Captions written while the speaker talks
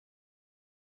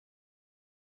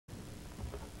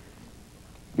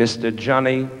Mr.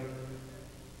 Johnny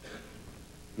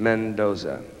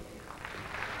Mendoza.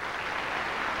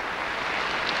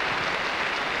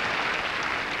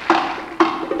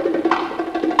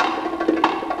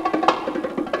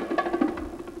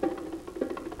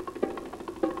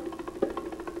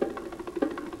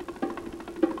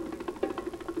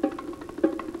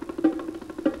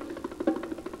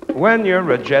 When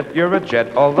you're a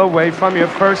jet, all the way from your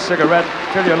first cigarette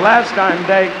till your last dime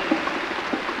day.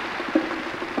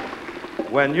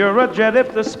 When you're a jet,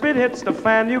 if the spit hits the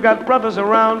fan, you got brothers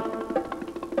around.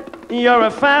 You're a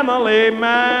family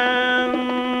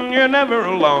man. You're never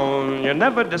alone. You're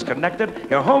never disconnected.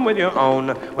 You're home with your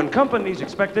own. When company's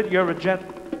expected, you're a jet.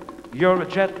 You're a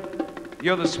jet.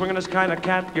 You're the swingin'est kind of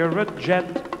cat. You're a jet.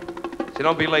 So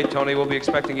don't be late, Tony. We'll be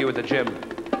expecting you at the gym.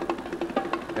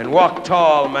 And walk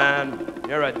tall, man.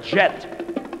 You're a jet.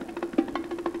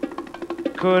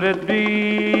 Could it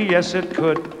be? Yes, it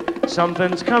could.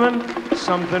 Something's coming,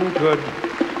 something good.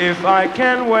 If I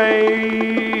can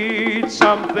wait,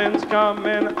 something's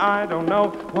coming. I don't know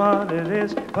what it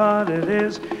is, but it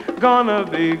is gonna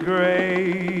be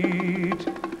great.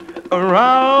 Around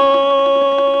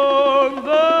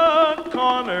the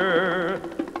corner,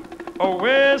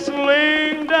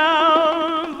 whistling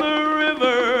down the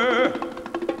river.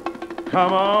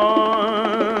 Come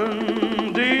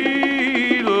on,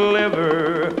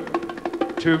 deliver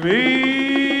to me.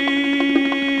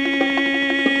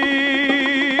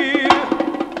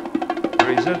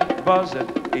 Breeze it, buzz it,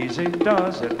 easy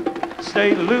does it.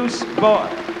 Stay loose, boy.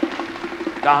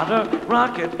 Got a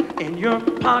rocket in your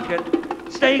pocket.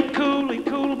 Stay cool,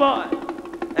 boy.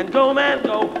 And go, man,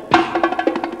 go.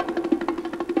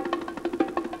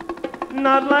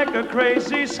 Not like a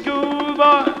crazy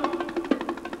schoolboy.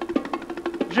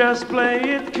 Just play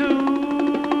it cool,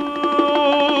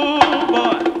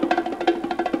 boy.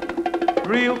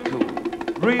 Real cool,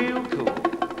 real cool,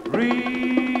 real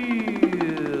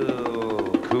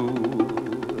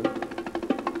cool.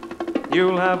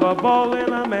 You'll have a ball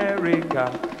in America.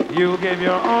 You'll give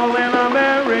your all in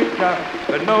America.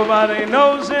 But nobody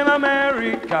knows in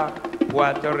America.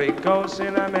 Puerto Rico's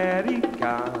in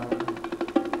America.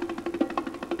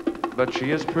 But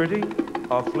she is pretty,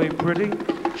 awfully pretty.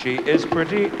 She is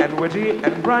pretty and witty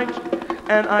and bright,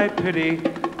 and I pity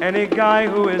any guy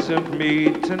who isn't me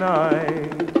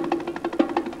tonight.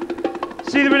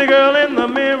 See the pretty girl in the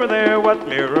mirror there, what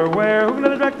mirror where? Who can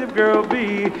an attractive girl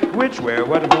be? Which, where,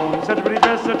 what, whom? Such a pretty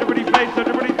dress, such a pretty face, such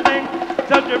a pretty thing,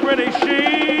 such a pretty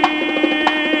she.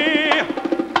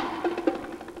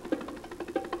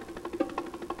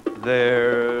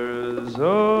 There's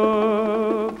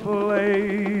a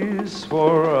place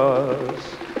for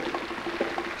us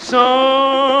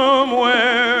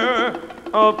somewhere,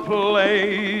 a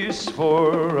place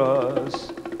for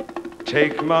us.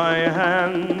 Take my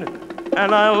hand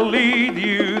and I'll lead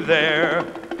you there.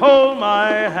 Hold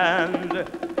my hand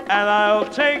and I'll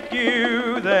take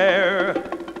you there.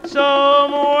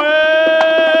 Somewhere,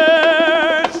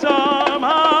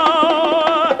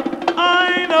 somehow,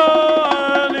 I know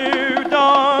a new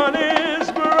dawn is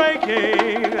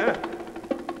breaking.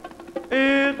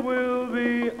 It will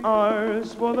be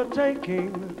ours for the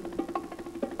taking,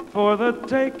 for the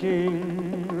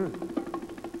taking.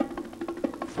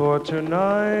 For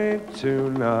tonight,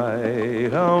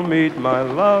 tonight, I'll meet my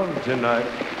love tonight.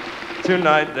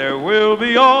 Tonight there will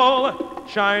be all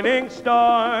shining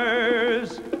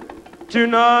stars.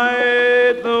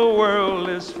 Tonight the world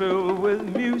is filled with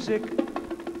music.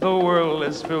 The world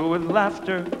is filled with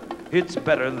laughter. It's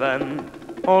better than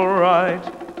all right.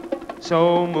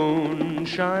 So moon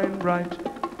shine bright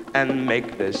and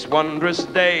make this wondrous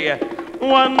day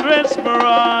wondrous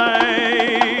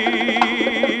bright.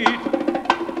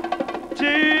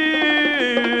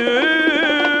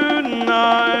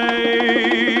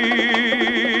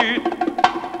 Tonight,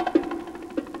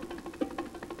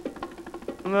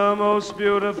 the most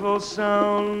beautiful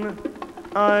sound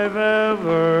I've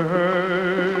ever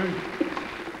heard.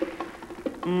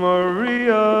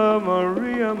 Maria,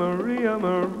 Maria, Maria,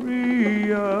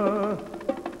 Maria.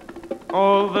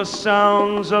 All the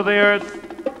sounds of the earth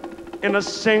in a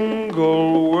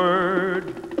single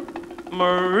word.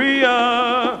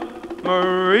 Maria,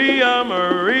 Maria,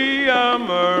 Maria,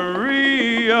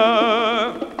 Maria.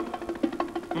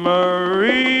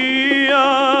 Maria,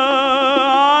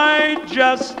 I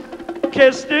just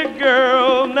kissed a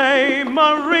girl named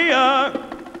Maria.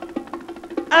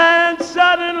 And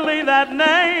suddenly that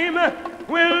name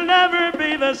will never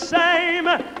be the same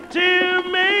to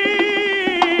me.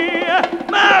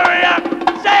 Maria,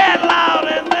 say it loud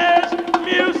and there's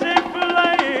music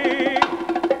playing.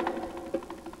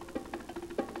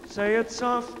 Say it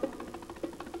soft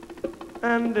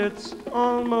and it's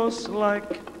almost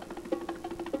like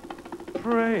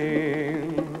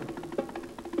praying.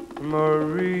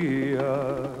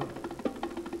 Maria,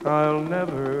 I'll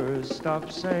never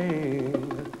stop saying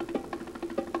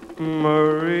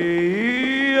Maria.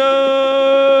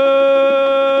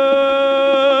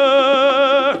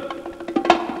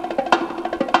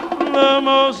 The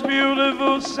most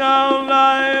beautiful sound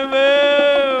I've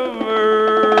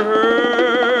ever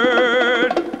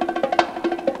heard.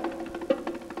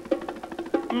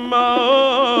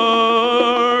 Maria.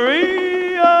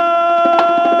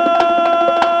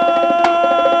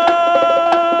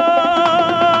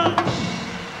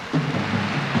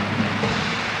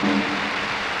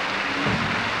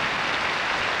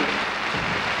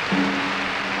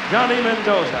 Johnny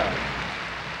Mendoza.